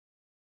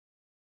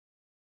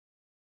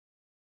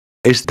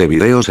Este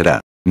video será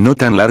no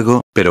tan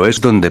largo, pero es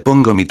donde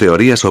pongo mi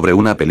teoría sobre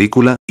una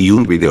película y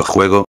un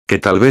videojuego que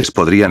tal vez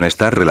podrían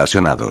estar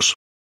relacionados.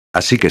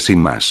 Así que sin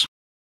más.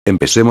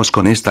 Empecemos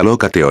con esta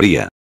loca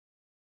teoría.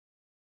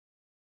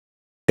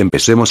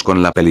 Empecemos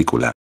con la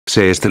película.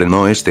 Se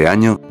estrenó este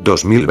año,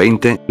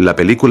 2020, la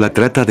película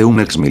trata de un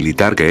ex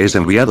militar que es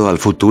enviado al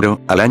futuro,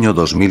 al año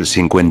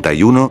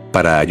 2051,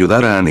 para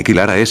ayudar a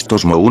aniquilar a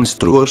estos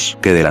monstruos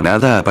que de la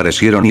nada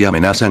aparecieron y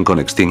amenazan con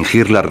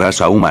extinguir la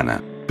raza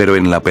humana. Pero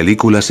en la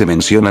película se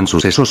mencionan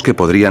sucesos que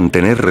podrían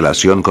tener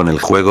relación con el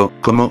juego,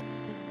 ¿cómo?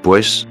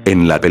 Pues,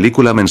 en la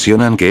película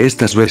mencionan que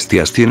estas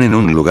bestias tienen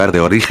un lugar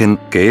de origen,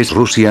 que es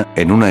Rusia.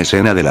 En una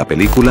escena de la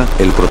película,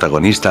 el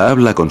protagonista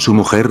habla con su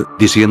mujer,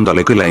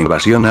 diciéndole que la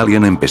invasión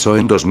alien empezó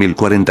en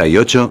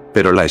 2048,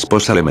 pero la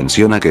esposa le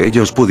menciona que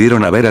ellos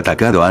pudieron haber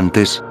atacado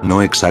antes,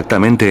 no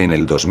exactamente en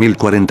el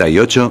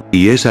 2048,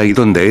 y es ahí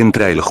donde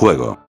entra el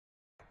juego.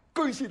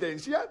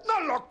 ¿Coincidencia?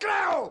 ¡No lo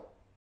creo!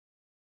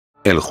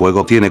 El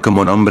juego tiene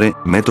como nombre,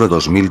 Metro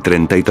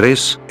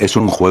 2033, es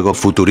un juego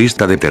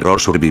futurista de terror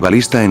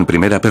survivalista en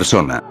primera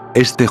persona.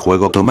 Este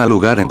juego toma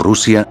lugar en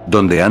Rusia,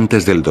 donde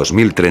antes del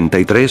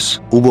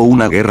 2033, hubo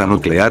una guerra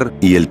nuclear,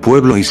 y el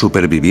pueblo y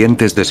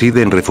supervivientes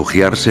deciden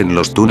refugiarse en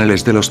los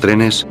túneles de los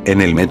trenes, en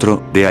el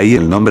metro, de ahí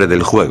el nombre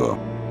del juego.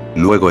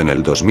 Luego en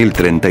el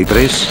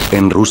 2033,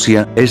 en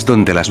Rusia, es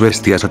donde las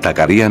bestias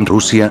atacarían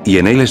Rusia y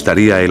en él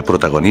estaría el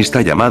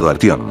protagonista llamado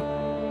Artyom.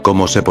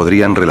 ¿Cómo se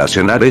podrían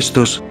relacionar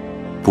estos?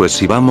 Pues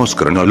si vamos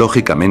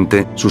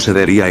cronológicamente,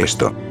 sucedería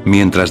esto.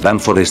 Mientras Dan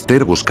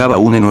Forrester buscaba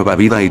una nueva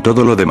vida y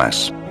todo lo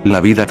demás.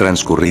 La vida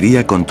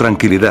transcurriría con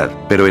tranquilidad,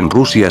 pero en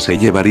Rusia se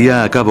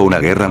llevaría a cabo una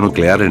guerra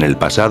nuclear en el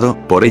pasado,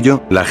 por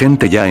ello, la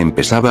gente ya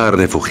empezaba a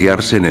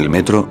refugiarse en el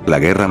metro. La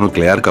guerra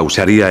nuclear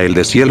causaría el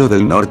deshielo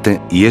del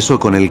norte, y eso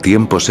con el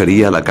tiempo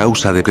sería la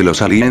causa de que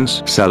los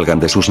aliens salgan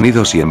de sus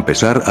nidos y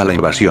empezar a la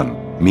invasión.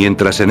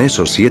 Mientras en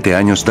esos 7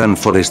 años Dan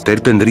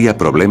Forrester tendría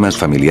problemas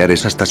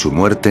familiares hasta su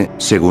muerte,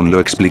 según lo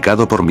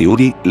explicado por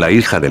Miuri, la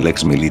hija del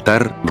ex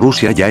militar,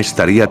 Rusia ya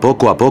estaría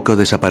poco a poco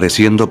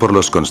desapareciendo por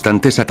los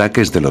constantes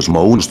ataques de los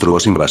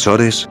monstruos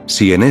invasores.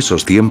 Si en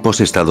esos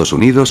tiempos Estados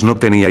Unidos no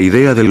tenía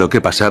idea de lo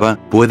que pasaba,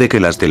 puede que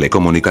las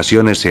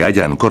telecomunicaciones se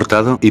hayan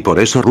cortado y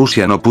por eso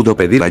Rusia no pudo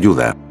pedir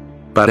ayuda.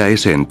 Para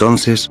ese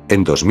entonces,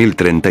 en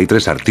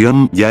 2033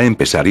 Artyom ya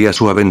empezaría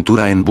su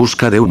aventura en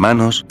busca de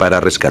humanos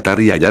para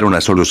rescatar y hallar una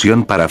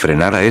solución para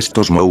frenar a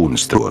estos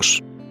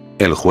monstruos.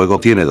 El juego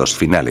tiene dos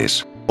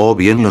finales. O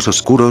bien los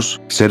oscuros,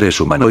 seres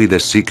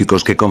humanoides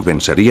psíquicos que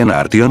convencerían a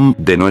Artyom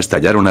de no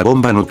estallar una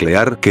bomba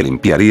nuclear que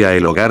limpiaría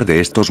el hogar de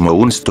estos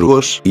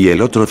monstruos, y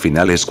el otro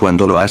final es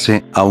cuando lo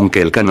hace,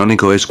 aunque el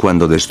canónico es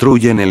cuando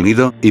destruyen el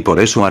nido, y por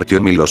eso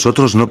Artyom y los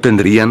otros no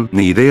tendrían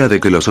ni idea de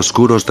que los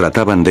oscuros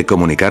trataban de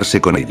comunicarse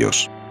con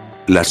ellos.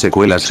 Las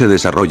secuelas se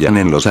desarrollan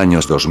en los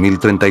años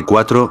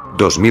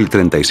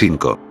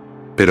 2034-2035.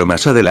 Pero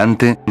más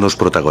adelante, los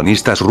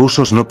protagonistas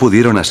rusos no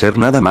pudieron hacer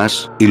nada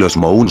más, y los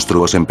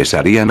monstruos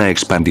empezarían a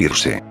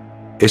expandirse.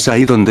 Es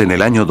ahí donde en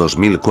el año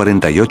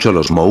 2048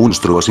 los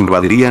monstruos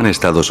invadirían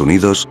Estados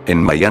Unidos.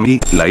 En Miami,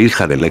 la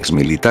hija del ex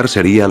militar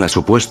sería la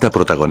supuesta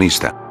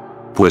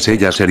protagonista. Pues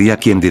ella sería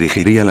quien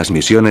dirigiría las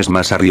misiones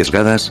más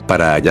arriesgadas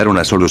para hallar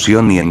una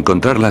solución y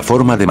encontrar la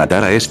forma de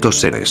matar a estos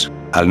seres.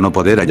 Al no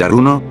poder hallar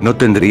uno, no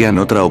tendrían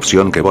otra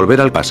opción que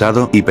volver al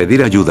pasado y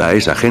pedir ayuda a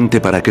esa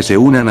gente para que se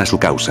unan a su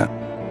causa.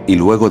 Y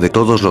luego de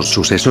todos los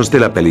sucesos de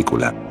la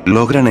película,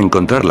 logran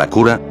encontrar la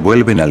cura,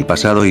 vuelven al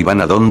pasado y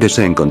van a donde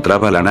se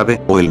encontraba la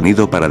nave, o el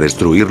nido para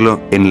destruirlo.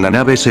 En la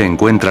nave se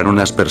encuentran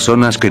unas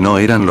personas que no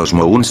eran los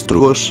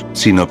monstruos,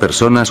 sino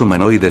personas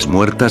humanoides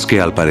muertas que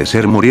al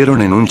parecer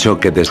murieron en un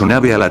choque de su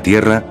nave a la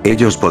Tierra.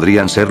 Ellos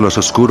podrían ser los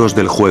oscuros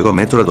del juego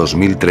Metro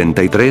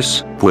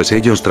 2033, pues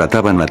ellos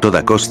trataban a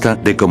toda costa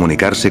de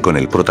comunicarse con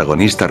el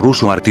protagonista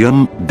ruso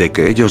Artyom, de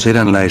que ellos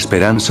eran la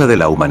esperanza de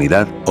la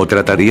humanidad, o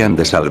tratarían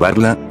de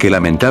salvarla, que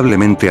lamentablemente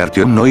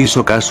Artyom no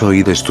hizo caso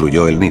y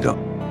destruyó el nido.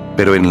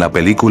 Pero en la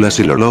película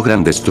sí lo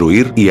logran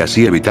destruir y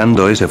así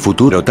evitando ese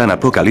futuro tan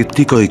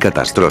apocalíptico y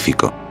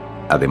catastrófico.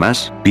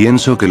 Además,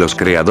 pienso que los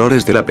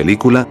creadores de la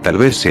película tal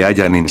vez se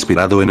hayan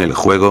inspirado en el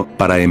juego.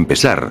 Para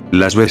empezar,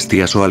 las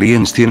bestias o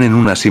aliens tienen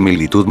una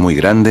similitud muy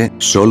grande,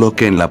 solo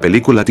que en la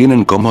película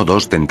tienen como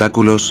 2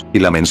 tentáculos, y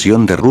la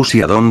mención de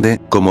Rusia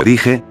donde, como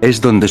dije, es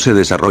donde se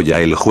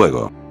desarrolla el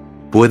juego.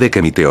 Puede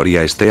que mi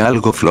teoría esté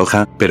algo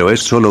floja, pero es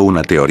solo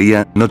una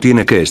teoría, no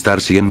tiene que estar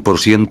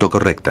 100%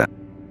 correcta.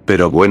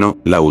 Pero bueno,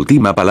 la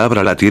última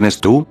palabra la tienes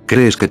tú.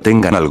 ¿Crees que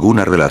tengan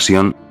alguna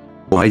relación?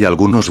 ¿O hay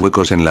algunos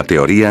huecos en la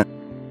teoría?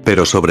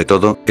 Pero sobre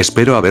todo,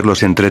 espero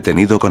haberlos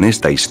entretenido con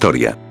esta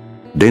historia.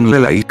 Denle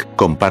like,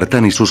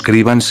 compartan y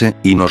suscríbanse,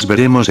 y nos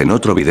veremos en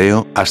otro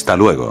video. Hasta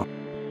luego.